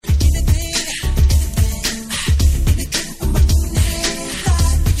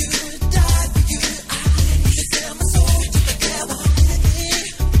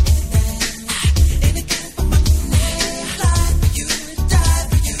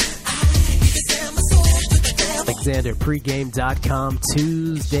Alexander, pregame.com,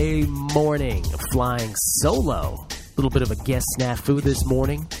 Tuesday morning, flying solo. A little bit of a guest snafu this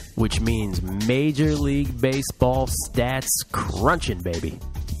morning, which means Major League Baseball stats crunching, baby.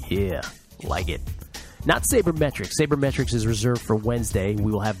 Yeah, like it. Not Sabermetrics. Sabermetrics is reserved for Wednesday.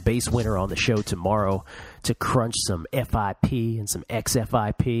 We will have Base Winner on the show tomorrow to crunch some FIP and some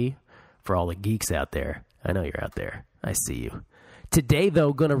XFIP for all the geeks out there. I know you're out there. I see you. Today,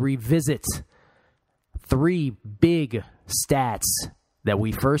 though, going to revisit three big stats that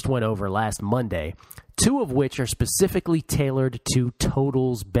we first went over last Monday, two of which are specifically tailored to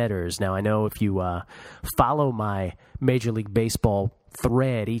totals bettors. Now, I know if you follow my Major League Baseball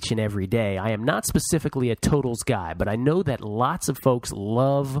thread each and every day, I am not specifically a totals guy, but I know that lots of folks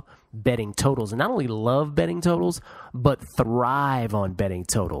love betting totals, and not only love betting totals, but thrive on betting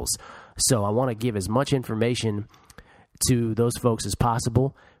totals. So I want to give as much information to those folks as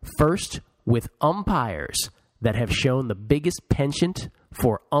possible. First, with umpires that have shown the biggest penchant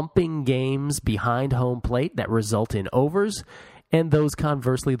for umping games behind home plate that result in overs, and those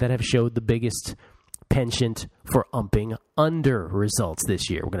conversely that have showed the biggest penchant for umping under results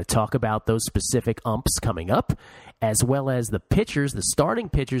this year. We're going to talk about those specific umps coming up, as well as the pitchers, the starting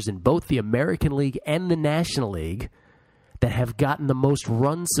pitchers in both the American League and the National League that have gotten the most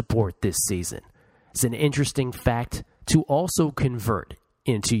run support this season. It's an interesting fact to also convert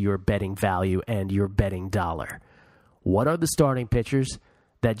into your betting value and your betting dollar. What are the starting pitchers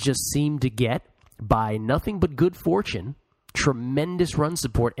that just seem to get, by nothing but good fortune, tremendous run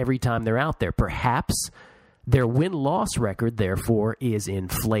support every time they're out there? Perhaps their win-loss record, therefore, is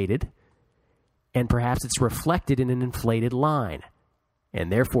inflated, and perhaps it's reflected in an inflated line. And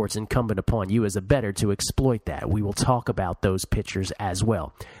therefore, it's incumbent upon you as a bettor to exploit that. We will talk about those pitchers as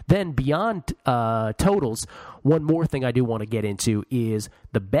well. Then, beyond totals, one more thing I do want to get into is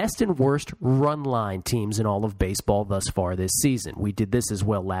the best and worst run line teams in all of baseball thus far this season. We did this as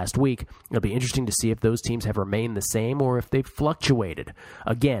well last week. It'll be interesting to see if those teams have remained the same or if they've fluctuated.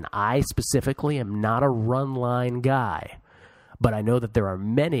 Again, I specifically am not a run line guy, but I know that there are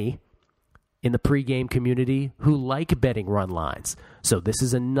many in the pregame community who like betting run lines. So this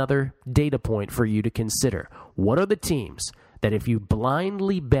is another data point for you to consider. What are the teams that if you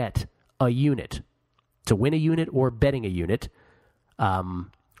blindly bet a unit, to win a unit or betting a unit, on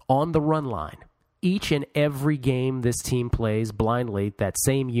the run line, each and every game this team plays blindly, that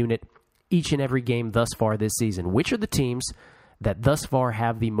same unit, each and every game thus far this season, which are the teams that thus far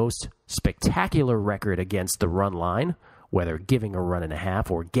have the most spectacular record against the run line, whether giving a run and a half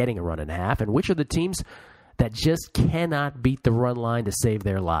or getting a run and a half, and which are the teams that just cannot beat the run line to save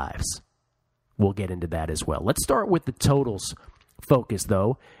their lives? We'll get into that as well. Let's start with the totals focus,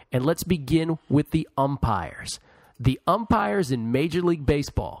 though, and let's begin with the umpires. The umpires in Major League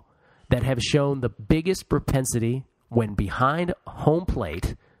Baseball that have shown the biggest propensity when behind home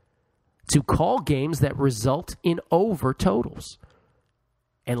plate to call games that result in over totals.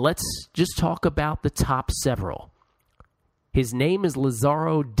 And let's just talk about the top several. His name is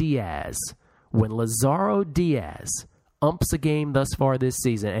Lazaro Diaz. When Lazaro Diaz umps a game thus far this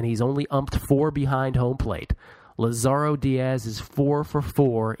season, and he's only umped 4 behind home plate, Lazaro Diaz is 4 for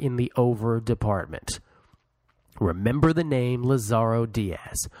 4 in the over department. Remember the name Lazaro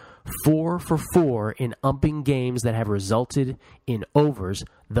Diaz. 4 for 4 in umping games that have resulted in overs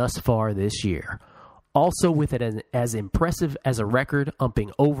thus far this year. Also with it as impressive as a record,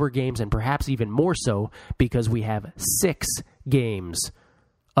 umping over games, and perhaps even more so because we have 6 games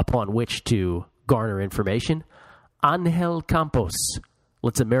upon which to garner information. Angel Campos.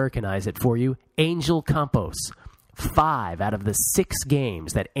 Let's Americanize it for you. Angel Campos. 5 out of the 6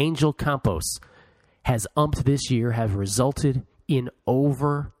 games that Angel Campos has umped this year have resulted in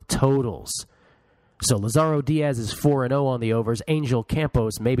over totals. So Lazaro Diaz is 4-0 on the overs. Angel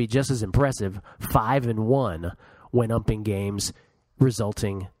Campos, maybe just as impressive, 5-1 when umping games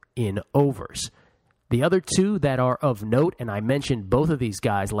resulting in overs. The other two that are of note, and I mentioned both of these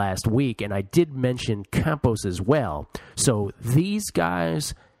guys last week, and I did mention Campos as well. So these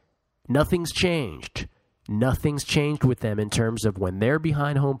guys, nothing's changed. Nothing's changed with them in terms of when they're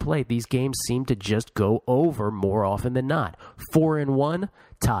behind home plate. These games seem to just go over more often than not. 4-1,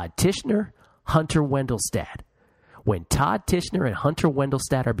 Todd Tishner, Hunter Wendelstad. When Todd Tishner and Hunter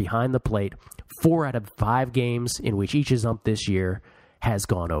Wendelstad are behind the plate, 4 out of 5 games in which each is umped this year has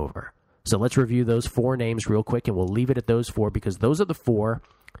gone over. So let's review those 4 names real quick, and we'll leave it at those 4 because those are the 4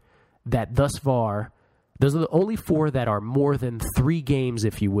 that thus far, those are the only 4 that are more than 3 games,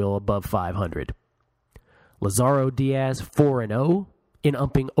 if you will, above 500. Lazaro Diaz, 4-0 in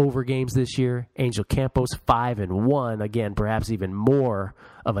umping over games this year. Angel Campos, 5-1. Again, perhaps even more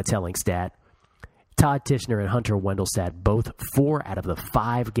of a telling stat. Todd Tishner and Hunter Wendelstedt, both 4 out of the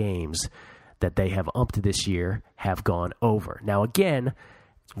 5 games that they have umped this year have gone over. Now, again,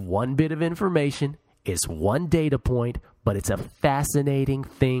 it's one bit of information, it's one data point, but it's a fascinating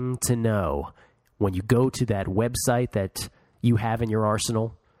thing to know when you go to that website that you have in your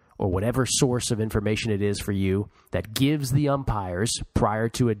arsenal, or whatever source of information it is for you that gives the umpires prior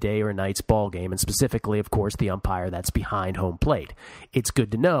to a day or night's ball game, and specifically, of course, the umpire that's behind home plate. It's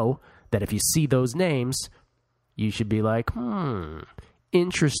good to know that if you see those names, you should be like,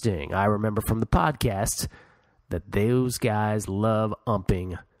 interesting. I remember from the podcast that those guys love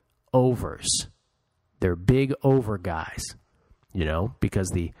umping overs. They're big over guys, because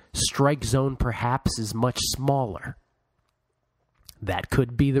the strike zone perhaps is much smaller. That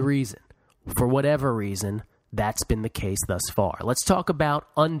could be the reason. For whatever reason, that's been the case thus far. Let's talk about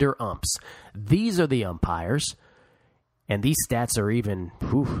under umps. These are the umpires, and these stats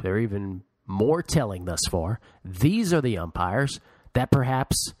are they're even more telling thus far. These are the umpires that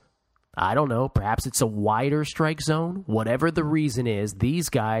perhaps it's a wider strike zone. Whatever the reason is, these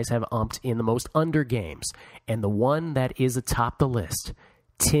guys have umped in the most under games. And the one that is atop the list,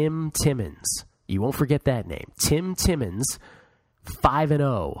 Tim Timmons. You won't forget that name. Tim Timmons,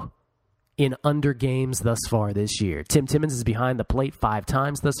 5-0 in under games thus far this year. Tim Timmons is behind the plate 5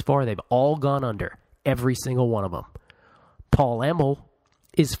 times thus far. They've all gone under, every single one of them. Paul Emmel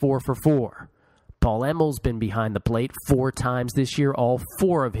is 4 for 4. Paul Emmel's been behind the plate 4 times this year. All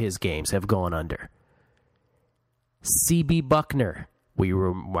 4 of his games have gone under. C.B. Buckner,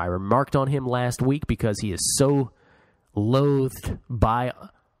 I remarked on him last week because he is so loathed by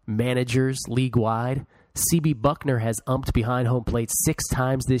managers league-wide. C.B. Buckner has umped behind home plate 6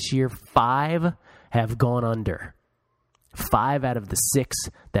 times this year. 5 have gone under. 5 out of the 6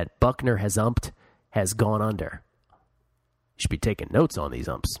 that Buckner has umped has gone under. You should be taking notes on these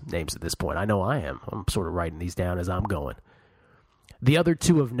umps' names at this point. I know I am. I'm sort of writing these down as I'm going. The other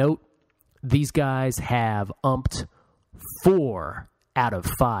 2 of note, these guys have umped 4 out of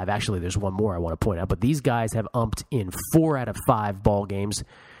 5. Actually, there's one more I want to point out, but these guys have umped in 4 out of 5 ball games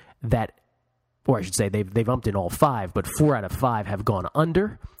or I should say they've umped in all 5, but 4 out of 5 have gone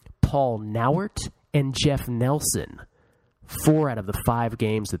under. Paul Nauert and Jeff Nelson. 4 out of the 5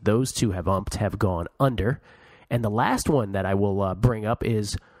 games that those 2 have umped have gone under. And the last one that I will bring up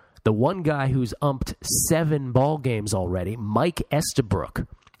is the one guy who's umped 7 ball games already, Mike Estabrook.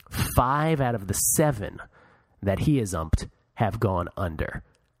 5 out of the 7 that he has umped have gone under.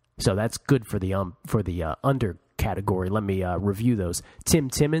 So that's good for the under category. Let me review those. Tim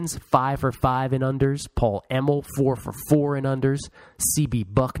Timmons, 5 for 5 in unders. Paul Emmel, 4 for 4 in unders. C.B.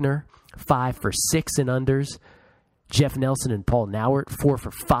 Buckner, 5 for 6 in unders. Jeff Nelson and Paul Nauert, 4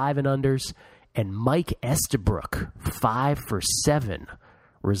 for 5 in unders. And Mike Estabrook, 5 for 7,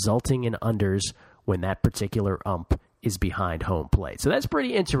 resulting in unders when that particular ump is behind home plate. So that's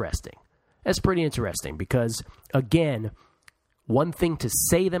pretty interesting. That's pretty interesting because, again, one thing to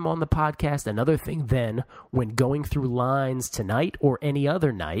say them on the podcast, another thing then when going through lines tonight or any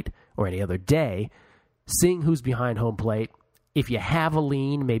other night or any other day, seeing who's behind home plate. If you have a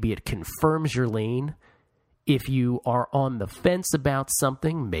lean, maybe it confirms your lean. If you are on the fence about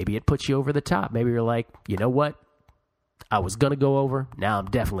something, maybe it puts you over the top. Maybe you're like, you know what? I was going to go over. Now I'm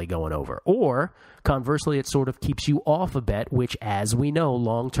definitely going over. Or, conversely, it sort of keeps you off a bet, which, as we know,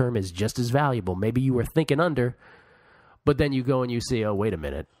 long-term is just as valuable. Maybe you were thinking under, but then you go and you see, oh, wait a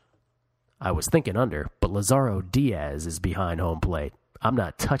minute. I was thinking under, but Lazaro Diaz is behind home plate. I'm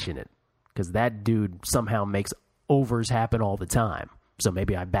not touching it because that dude somehow makes overs happen all the time. So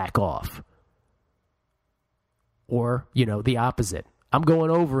maybe I back off. Or, the opposite. I'm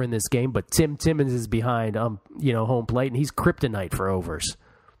going over in this game, but Tim Timmons is behind, home plate, and he's kryptonite for overs.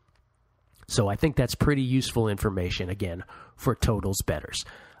 So I think that's pretty useful information, again, for totals bettors.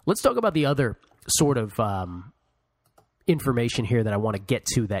 Let's talk about the other sort of information here that I want to get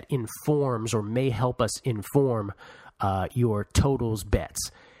to that informs or may help us inform your totals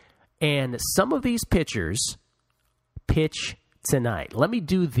bets. And some of these pitchers pitch tonight. Let me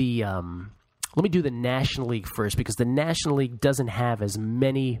do the National League first because the National League doesn't have as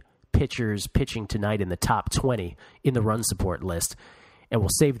many pitchers pitching tonight in the top 20 in the run support list. And we'll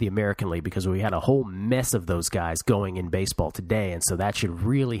save the American League because we had a whole mess of those guys going in baseball today. And so that should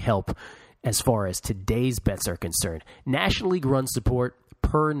really help as far as today's bets are concerned. National League run support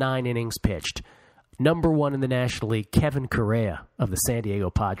per 9 innings pitched. Number 1 in the National League, Kevin Correa of the San Diego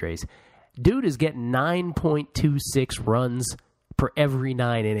Padres. Dude is getting 9.26 runs per every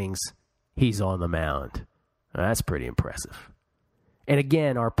 9 innings he's on the mound. Now, that's pretty impressive. And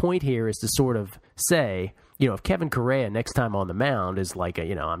again, our point here is to sort of say, if Kevin Correa next time on the mound is like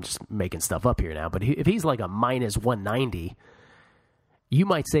I'm just making stuff up here now, but if he's like a minus 190, you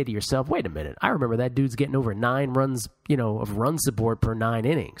might say to yourself, wait a minute, I remember that dude's getting over 9 runs, of run support per 9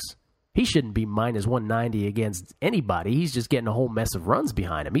 innings. He shouldn't be minus 190 against anybody. He's just getting a whole mess of runs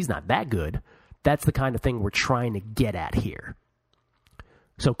behind him. He's not that good. That's the kind of thing we're trying to get at here.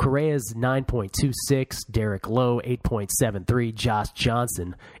 So Correa's 9.26, Derek Lowe 8.73, Josh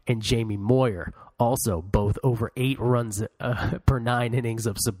Johnson and Jamie Moyer also both over 8 runs per 9 innings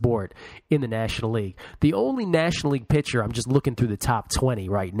of support in the National League. The only National League pitcher, I'm just looking through the top 20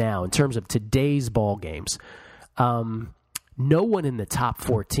 right now in terms of today's ball games. No one in the top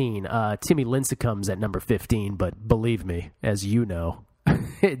 14. Timmy Lincecum's at number 15, but believe me, as you know,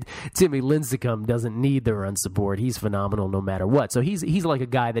 Timmy Lincecum doesn't need the run support. He's phenomenal no matter what. So he's like a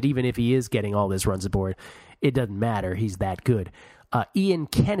guy that even if he is getting all this run support, it doesn't matter. He's that good. Ian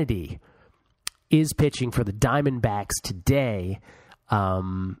Kennedy is pitching for the Diamondbacks today.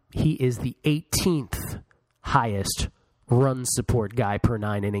 He is the 18th highest run support guy per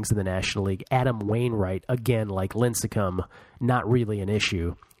 9 innings in the National League. Adam Wainwright, again, like Lincecum, not really an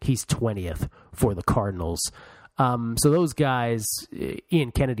issue. He's 20th for the Cardinals. So those guys,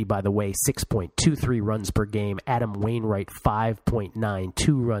 Ian Kennedy, by the way, 6.23 runs per game. Adam Wainwright,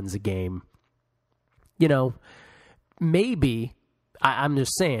 5.92 runs a game. Maybe, I'm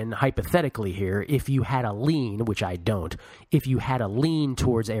just saying, hypothetically here, if you had a lean, which I don't, if you had a lean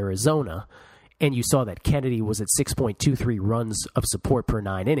towards Arizona, and you saw that Kennedy was at 6.23 runs of support per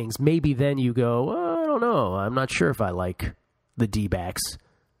 9 innings, maybe then you go, I don't know, I'm not sure if I like the D-backs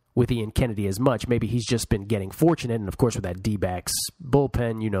with Ian Kennedy as much. Maybe he's just been getting fortunate, and of course with that D-backs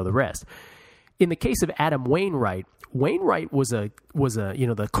bullpen, you know the rest. In the case of Adam Wainwright was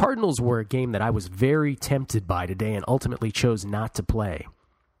the Cardinals were a game that I was very tempted by today and ultimately chose not to play.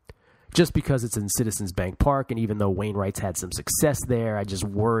 Just because it's in Citizens Bank Park, and even though Wainwright's had some success there, I just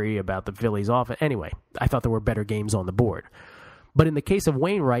worry about the Phillies' offense. Anyway, I thought there were better games on the board. But in the case of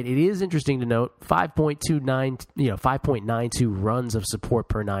Wainwright, it is interesting to note 5.92 runs of support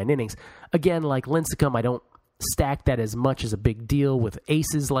per 9 innings. Again, like Lincecum, I don't stack that as much as a big deal with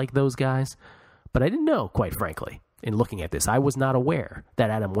aces like those guys. But I didn't know, quite frankly, in looking at this. I was not aware that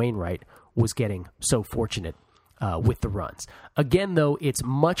Adam Wainwright was getting so fortunate with the runs. Again, though, it's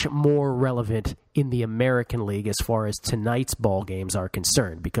much more relevant in the American League as far as tonight's ball games are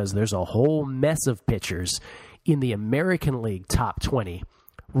concerned, because there's a whole mess of pitchers in the American League top 20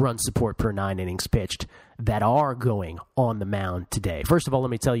 run support per 9 innings pitched that are going on the mound today. First of all,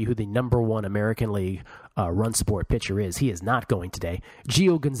 let me tell you who the number 1 American League run support pitcher is. He is not going today.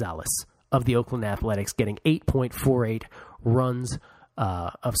 Gio Gonzalez of the Oakland Athletics, getting 8.48 runs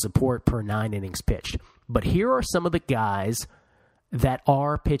of support per 9 innings pitched. But here are some of the guys that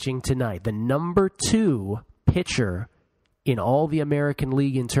are pitching tonight. The number 2 pitcher in all the American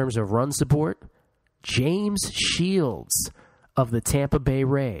League in terms of run support, James Shields of the Tampa Bay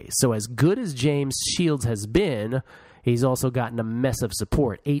Rays. So as good as James Shields has been, he's also gotten a mess of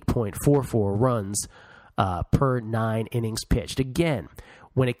support, 8.44 runs per 9 innings pitched. Again,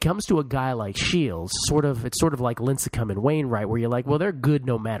 when it comes to a guy like Shields, it's sort of like Lincecum and Wainwright, where you're like, well, they're good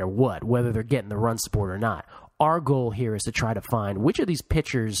no matter what, whether they're getting the run support or not. Our goal here is to try to find which of these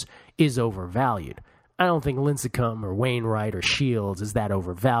pitchers is overvalued. I don't think Lincecum or Wainwright or Shields is that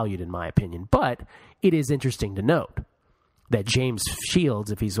overvalued, in my opinion, but it is interesting to note that James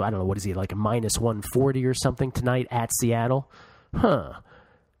Shields, if he's, I don't know, what is he, like a minus 140 or something tonight at Seattle?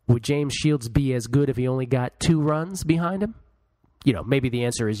 Would James Shields be as good if he only got 2 runs behind him? Maybe the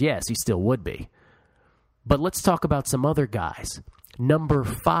answer is yes, he still would be. But let's talk about some other guys. Number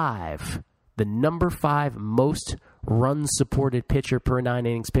 5, the number 5 most run-supported pitcher per 9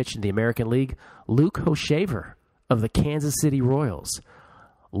 innings pitched in the American League, Luke Hochevar of the Kansas City Royals.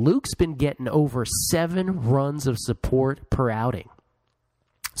 Luke's been getting over 7 runs of support per outing.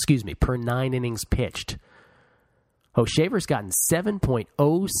 Per 9 innings pitched. Hochevar's gotten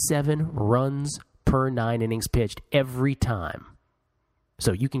 7.07 runs per 9 innings pitched every time.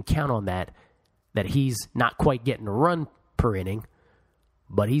 So you can count on that he's not quite getting a run per inning,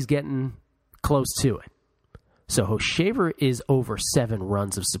 but he's getting close to it. So Hochevar is over 7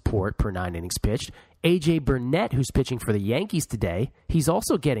 runs of support per 9 innings pitched. A.J. Burnett, who's pitching for the Yankees today, he's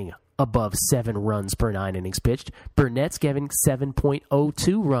also getting above 7 runs per 9 innings pitched. Burnett's getting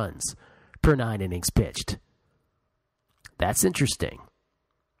 7.02 runs per 9 innings pitched. That's interesting.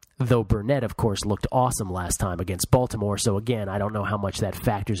 Though Burnett, of course, looked awesome last time against Baltimore, so again, I don't know how much that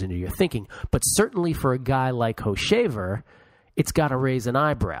factors into your thinking, but certainly for a guy like Hochevar, it's got to raise an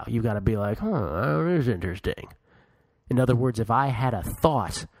eyebrow. You've got to be like, that is interesting. In other words, if I had a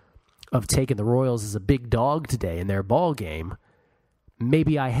thought of taking the Royals as a big dog today in their ball game,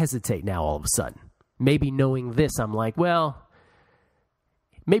 maybe I hesitate now all of a sudden. Maybe knowing this, I'm like, well,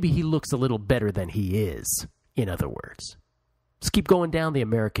 maybe he looks a little better than he is, in other words. Let's keep going down the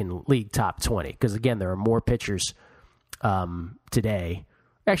American League top 20, because, again, there are more pitchers today.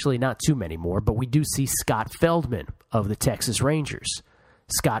 Actually, not too many more, but we do see Scott Feldman of the Texas Rangers.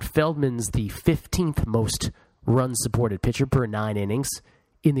 Scott Feldman's the 15th most run-supported pitcher per 9 innings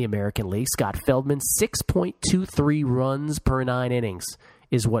in the American League. Scott Feldman, 6.23 runs per 9 innings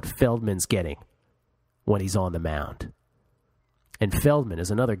is what Feldman's getting when he's on the mound. And Feldman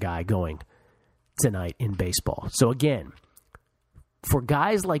is another guy going tonight in baseball. So again, for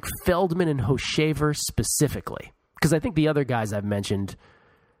guys like Feldman and Hochevar specifically, because I think the other guys I've mentioned,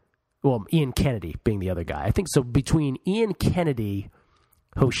 well, Ian Kennedy being the other guy. I think so between Ian Kennedy,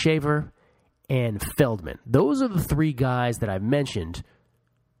 Hochevar, and Feldman, those are the three guys that I've mentioned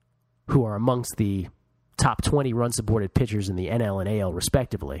who are amongst the top 20 run-supported pitchers in the NL and AL,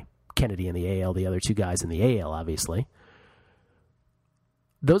 respectively. Kennedy in the AL, the other two guys in the AL, obviously.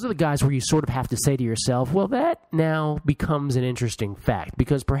 Those are the guys where you sort of have to say to yourself, well, that now becomes an interesting fact,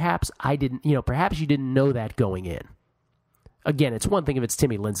 because perhaps perhaps you didn't know that going in. Again, it's one thing if it's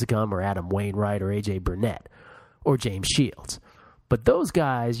Timmy Lincecum or Adam Wainwright or A.J. Burnett or James Shields. But those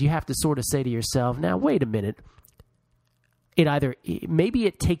guys, you have to sort of say to yourself, now, wait a minute. Maybe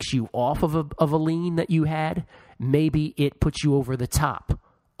it takes you off of a lean that you had. Maybe it puts you over the top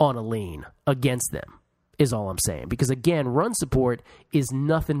on a lean against them, is all I'm saying. Because, again, run support is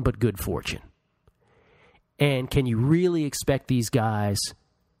nothing but good fortune. And can you really expect these guys,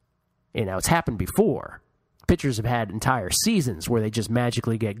 it's happened before. Pitchers have had entire seasons where they just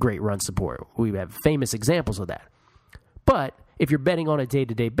magically get great run support. We have famous examples of that. But if you're betting on a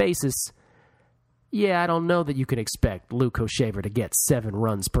day-to-day basis, I don't know that you can expect Luke Hochevar to get 7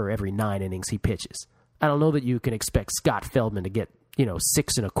 runs per every 9 innings he pitches. I don't know that you can expect Scott Feldman to get,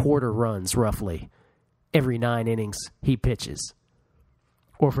 6 1/4 runs roughly every 9 innings he pitches.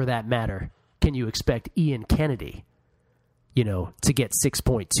 Or for that matter, can you expect Ian Kennedy, to get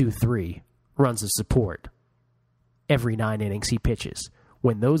 6.23 runs of support every 9 innings he pitches?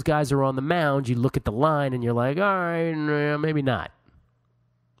 When those guys are on the mound, you look at the line and you're like, all right, maybe not.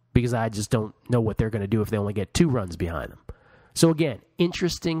 Because I just don't know what they're going to do if they only get 2 runs behind them. So again,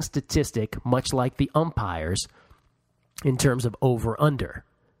 interesting statistic, much like the umpires, in terms of over-under.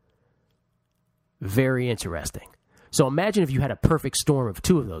 Very interesting. So imagine if you had a perfect storm of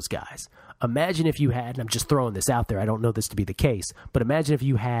 2 of those guys. Imagine if you had, and I'm just throwing this out there, I don't know this to be the case, but imagine if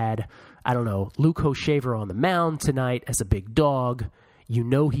you had, Luke Hochevar on the mound tonight as a big dog.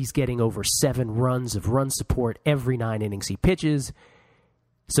 He's getting over 7 runs of run support every 9 innings he pitches.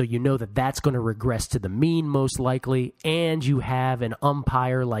 So that's going to regress to the mean most likely. And you have an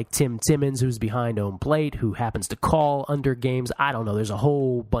umpire like Tim Timmons who's behind home plate who happens to call under games. I don't know. There's a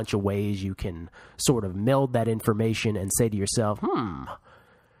whole bunch of ways you can sort of meld that information and say to yourself,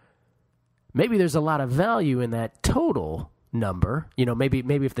 maybe there's a lot of value in that total number.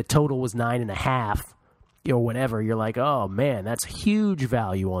 Maybe if the total was 9.5 or whatever, you're like, oh man, that's huge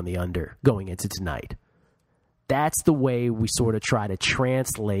value on the under going into tonight. That's the way we sort of try to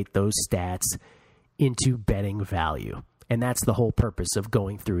translate those stats into betting value. And that's the whole purpose of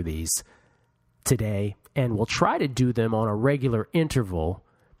going through these today. And we'll try to do them on a regular interval,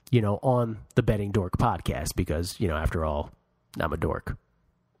 on the Betting Dork podcast because, after all, I'm a dork.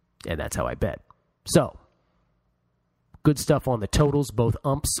 And that's how I bet. So, good stuff on the totals, both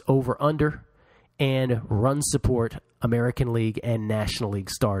umps over under and run support, American League and National League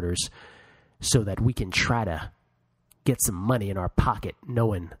starters, so that we can try to get some money in our pocket,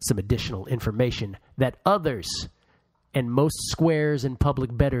 knowing some additional information that others and most squares and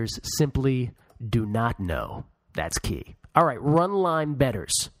public bettors simply do not know. That's key. All right, run line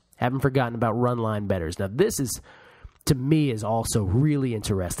bettors. Haven't forgotten about run line bettors. Now, this is, to me, is also really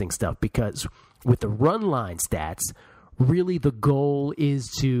interesting stuff because with the run line stats, really the goal is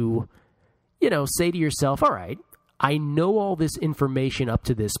to, say to yourself, all right, I know all this information up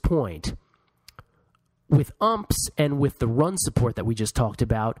to this point. With umps and with the run support that we just talked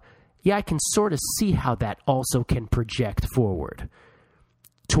about, I can sort of see how that also can project forward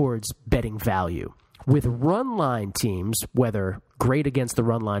towards betting value. With run line teams, whether great against the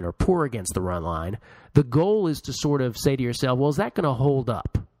run line or poor against the run line, the goal is to sort of say to yourself, well, is that going to hold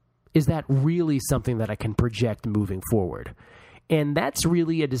up? Is that really something that I can project moving forward? And that's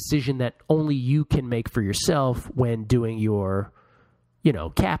really a decision that only you can make for yourself when doing your,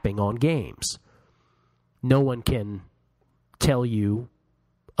 capping on games. No one can tell you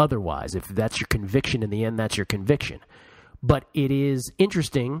otherwise. If that's your conviction in the end, that's your conviction. But it is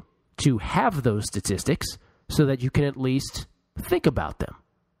interesting to have those statistics so that you can at least think about them.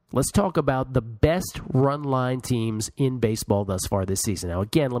 Let's talk about the best run line teams in baseball thus far this season. Now,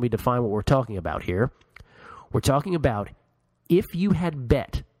 again, let me define what we're talking about here. We're talking about if you had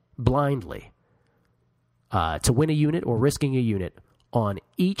bet blindly to win a unit or risking a unit on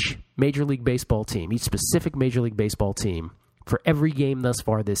each Major League Baseball team, each specific Major League Baseball team for every game thus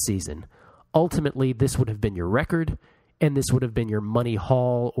far this season, ultimately this would have been your record, and this would have been your money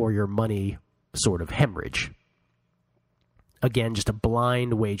haul or your money sort of hemorrhage. Again, just a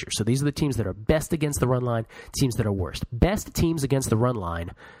blind wager. So these are the teams that are best against the run line, teams that are worst. Best teams against the run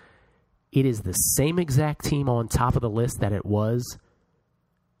line, it is the same exact team on top of the list that it was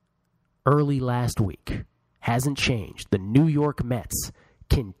early last week. Hasn't changed. The New York Mets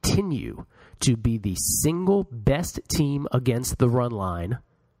continue to be the single best team against the run line,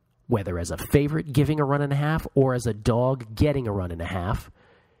 whether as a favorite giving a run and a half or as a dog getting a run and a half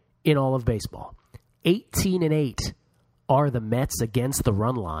in all of baseball. 18-8 are the Mets against the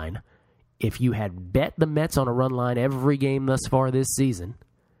run line. If you had bet the Mets on a run line every game thus far this season,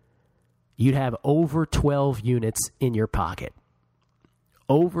 you'd have over 12 units in your pocket.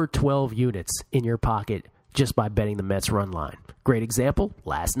 Over 12 units in your pocket just by betting the Mets run line. Great example,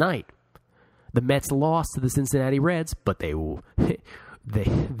 last night. The Mets lost to the Cincinnati Reds, but they would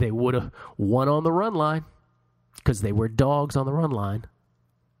have won on the run line because they were dogs on the run line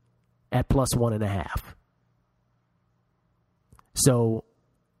at plus 1.5. So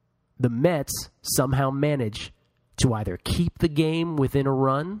the Mets somehow manage to either keep the game within a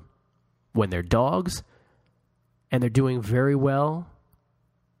run when they're dogs, and they're doing very well,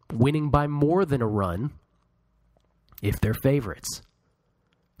 winning by more than a run if they're favorites.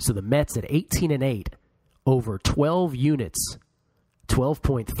 So the Mets at 18-8, over 12 units,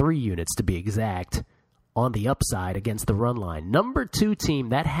 12.3 units to be exact, on the upside against the run line. Number 2 team,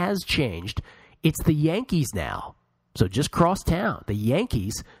 that has changed. It's the Yankees now. So just cross town. The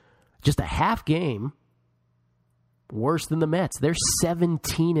Yankees, just a half game worse than the Mets. They're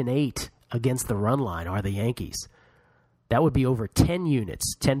 17-8 against the run line, are the Yankees. That would be over 10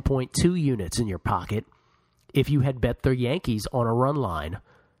 units, 10.2 units in your pocket if you had bet the Yankees on a run line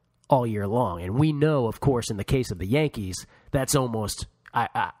all year long. And we know, of course, in the case of the Yankees, that's almost,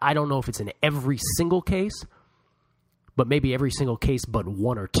 I don't know if it's in every single case, but maybe every single case but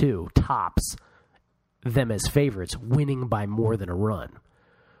one or two tops them as favorites, winning by more than a run.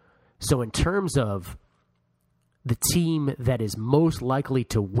 So in terms of the team that is most likely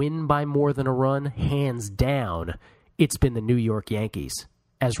to win by more than a run, hands down, it's been the New York Yankees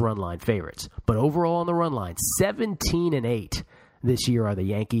as run line favorites. But overall on the run line, 17-8 this year are the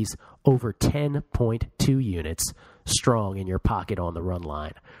Yankees, over 10.2 units strong in your pocket on the run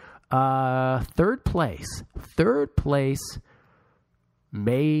line. Third place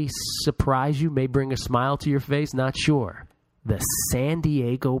may surprise you, may bring a smile to your face, not sure. The San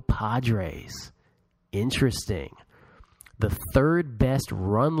Diego Padres. Interesting. The third best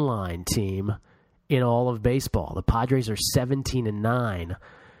run line team in all of baseball. The Padres are 17-9.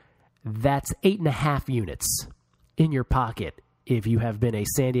 That's 8.5 units in your pocket if you have been a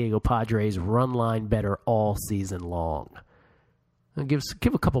San Diego Padres run line bettor all season long. I'll give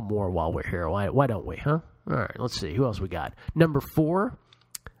a couple more while we're here. Why don't we, huh? All right, let's see. Who else we got? Number 4,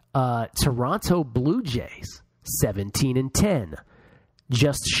 Toronto Blue Jays, 17-10.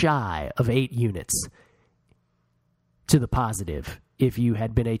 Just shy of 8 units to the positive if you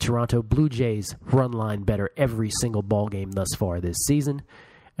had been a Toronto Blue Jays run line bettor every single ball game thus far this season.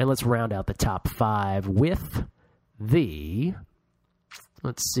 And let's round out the top 5 with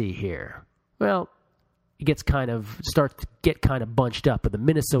let's see here. Well, it starts to get kind of bunched up, but the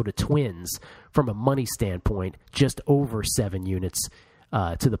Minnesota Twins, from a money standpoint, just over 7 units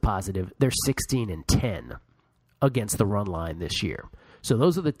to the positive. They're 16-10 against the run line this year. So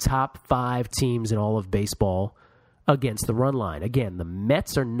those are the top 5 teams in all of baseball against the run line. Again, the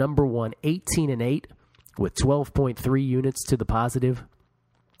Mets are number 1, 18-8 with 12.3 units to the positive.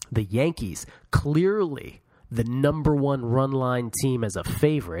 The Yankees, clearly the number 1 run line team as a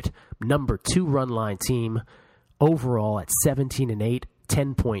favorite, number 2 run line team overall at 17-8,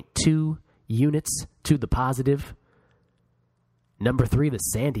 10.2 units to the positive. Number 3, the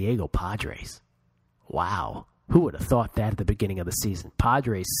San Diego Padres. Wow. Who would have thought that at the beginning of the season?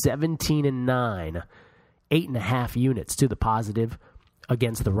 Padres 17-9, 8.5 units to the positive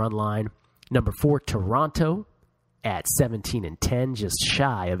against the run line. Number 4, Toronto at 17-10, just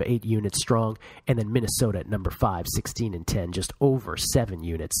shy of 8 units strong. And then Minnesota at number 5, 16-10, just over 7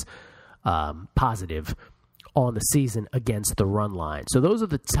 units positive on the season against the run line. So those are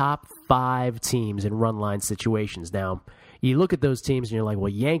the top 5 teams in run line situations. Now, You look at those teams and you're like, well,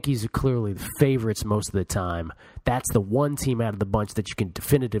 Yankees are clearly the favorites most of the time. That's the one team out of the bunch that you can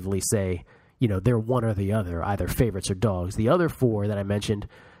definitively say, they're one or the other, either favorites or dogs. The other four that I mentioned,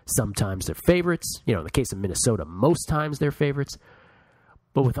 sometimes they're favorites. In the case of Minnesota, most times they're favorites.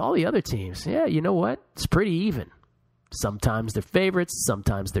 But with all the other teams, yeah, you know what? It's pretty even. Sometimes they're favorites,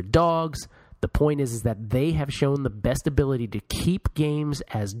 sometimes they're dogs. The point is that they have shown the best ability to keep games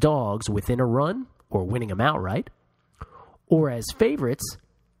as dogs within a run or winning them outright, or as favorites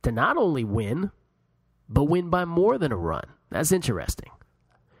to not only win, but win by more than a run. That's interesting.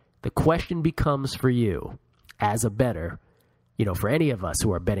 The question becomes for you as a bettor, for any of us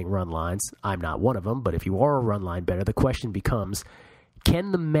who are betting run lines, I'm not one of them, but if you are a run line bettor, the question becomes,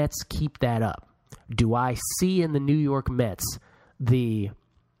 can the Mets keep that up? Do I see in the New York Mets the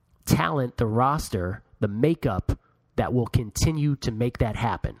talent, the roster, the makeup that will continue to make that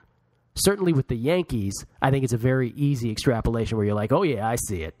happen? Certainly with the Yankees, I think it's a very easy extrapolation where you're like, oh yeah, I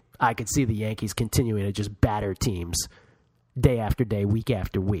see it. I could see the Yankees continuing to just batter teams day after day, week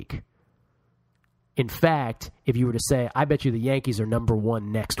after week. In fact, if you were to say, I bet you the Yankees are number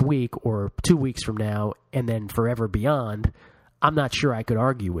one next week or 2 weeks from now and then forever beyond, I'm not sure I could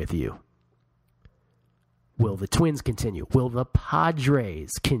argue with you. Will the Twins continue? Will the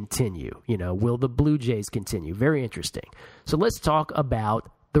Padres continue? Will the Blue Jays continue? Very interesting. So let's talk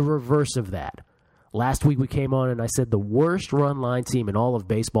about the reverse of that. Last week we came on and I said the worst run line team in all of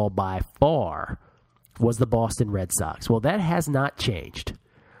baseball by far was the Boston Red Sox. Well, that has not changed.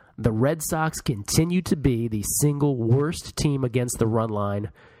 The Red Sox continue to be the single worst team against the run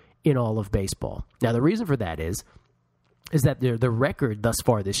line in all of baseball. Now, the reason for that is that the record thus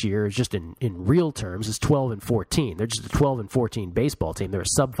far this year is just in real terms is 12-14. They're just a 12-14 baseball team. They're a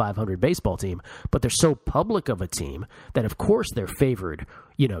sub-500 baseball team, but they're so public of a team that, of course, they're favored,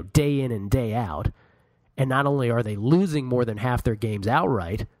 day in and day out. And not only are they losing more than half their games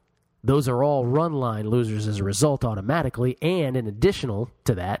outright, those are all run line losers as a result automatically. And in additional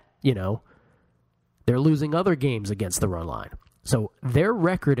to that, they're losing other games against the run line. So their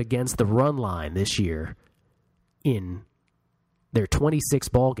record against the run line this year in their 26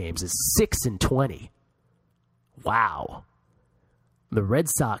 ball games is 6-20. Wow. The Red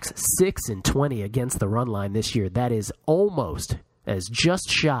Sox 6-20 against the run line this year. That is almost as just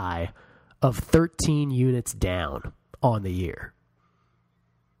shy of 13 units down on the year.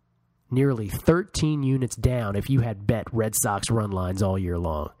 Nearly 13 units down if you had bet Red Sox run lines all year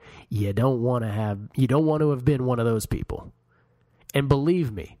long. You don't want to have been one of those people. And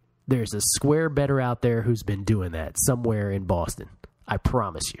believe me, there's a square bettor out there who's been doing that somewhere in Boston. I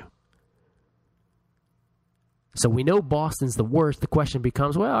promise you. So we know Boston's the worst. The question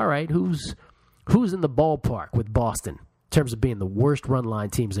becomes, well, all right, who's in the ballpark with Boston in terms of being the worst run line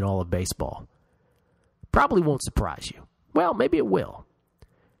teams in all of baseball? Probably won't surprise you. Well, maybe it will.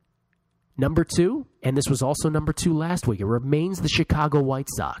 Number 2, and this was also number 2 last week, it remains the Chicago White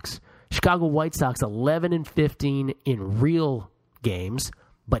Sox. Chicago White Sox 11-15 in real games,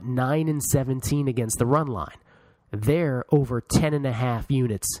 but 9-17 against the run line. They're over 10.5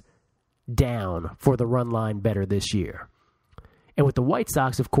 units down for the run line bettor this year. And with the White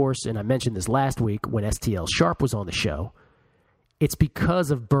Sox, of course, and I mentioned this last week when STL Sharp was on the show, it's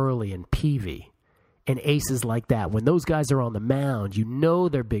because of Burley and Peavy and aces like that. When those guys are on the mound,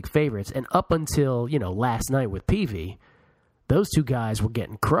 they're big favorites. And up until, last night with Peavy, those two guys were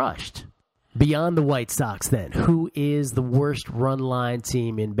getting crushed. Beyond the White Sox, then, who is the worst run line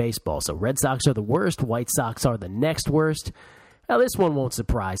team in baseball? So Red Sox are the worst. White Sox are the next worst. Now, this one won't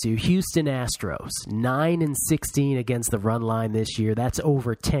surprise you. Houston Astros, 9-16 against the run line this year. That's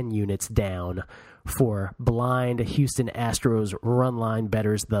over 10 units down for blind Houston Astros run line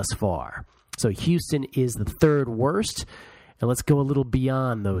bettors thus far. So Houston is the third worst. And let's go a little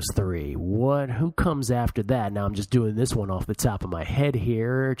beyond those three. Who comes after that? Now I'm just doing this one off the top of my head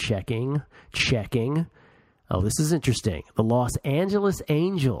here. Checking. Oh, this is interesting. The Los Angeles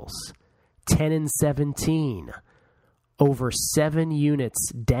Angels, 10-17. Over 7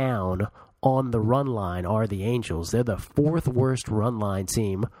 units down on the run line are the Angels. They're the fourth worst run line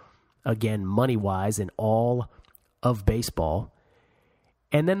team, again, money-wise, in all of baseball.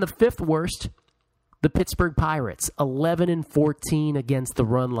 And then the fifth worst, the Pittsburgh Pirates, 11-14 against the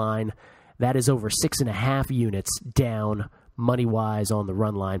run line. That is over 6.5 units down money-wise on the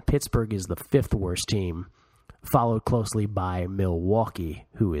run line. Pittsburgh is the fifth worst team, followed closely by Milwaukee,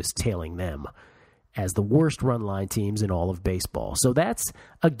 who is tailing them as the worst run line teams in all of baseball. So that's,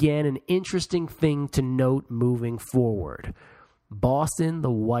 again, an interesting thing to note moving forward. Boston, the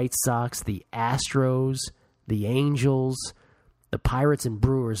White Sox, the Astros, the Angels, The Pirates and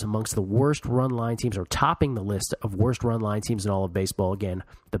Brewers amongst the worst run line teams, or topping the list of worst run line teams in all of baseball. Again,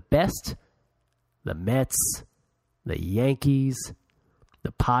 the best, the Mets, the Yankees,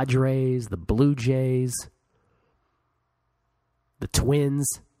 the Padres, the Blue Jays, the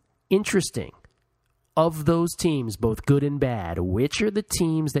Twins. Interesting. Of those teams, both good and bad, which are the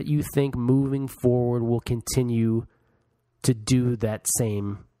teams that you think moving forward will continue to do that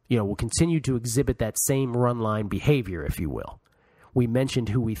same, will continue to exhibit that same run line behavior, if you will? We mentioned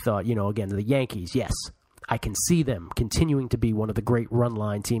who we thought, again, the Yankees. Yes, I can see them continuing to be one of the great run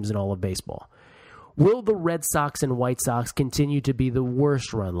line teams in all of baseball. Will the Red Sox and White Sox continue to be the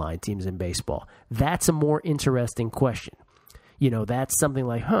worst run line teams in baseball? That's a more interesting question. That's something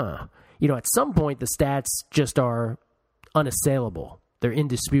like, at some point the stats just are unassailable. They're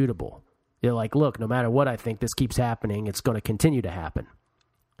indisputable. They're like, look, no matter what I think, this keeps happening. It's going to continue to happen.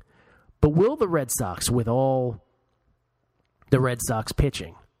 But will the Red Sox, with all the Red Sox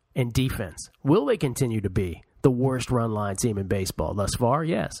pitching and defense, will they continue to be the worst run line team in baseball thus far?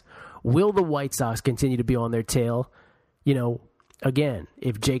 Yes. Will the White Sox continue to be on their tail? Again,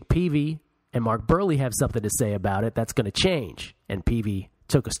 if Jake Peavy and Mark Burley have something to say about it, that's going to change. And Peavy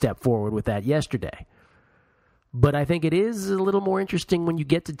took a step forward with that yesterday. But I think it is a little more interesting when you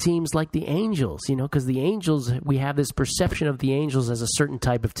get to teams like the Angels, because the Angels, we have this perception of the Angels as a certain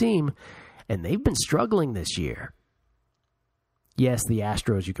type of team, and they've been struggling this year. Yes, the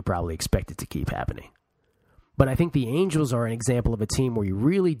Astros, you could probably expect it to keep happening. But I think the Angels are an example of a team where you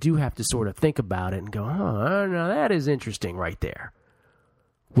really do have to sort of think about it and go, no, that is interesting right there.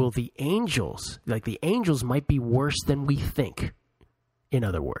 Will the Angels, the Angels might be worse than we think, in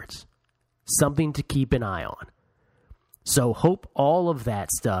other words. Something to keep an eye on. So hope all of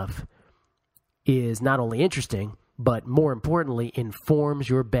that stuff is not only interesting, but more importantly, informs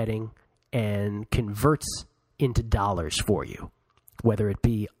your betting and converts into dollars for you. Whether it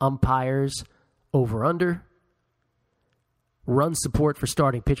be umpires, over-under, run support for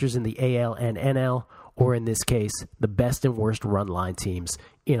starting pitchers in the AL and NL, or in this case, the best and worst run line teams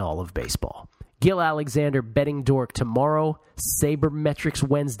in all of baseball. Gil Alexander, Betting Dork, tomorrow, Sabermetrics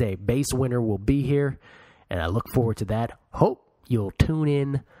Wednesday. Base winner will be here, and I look forward to that. Hope you'll tune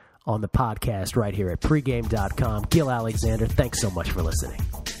in on the podcast right here at pregame.com. Gil Alexander, thanks so much for listening.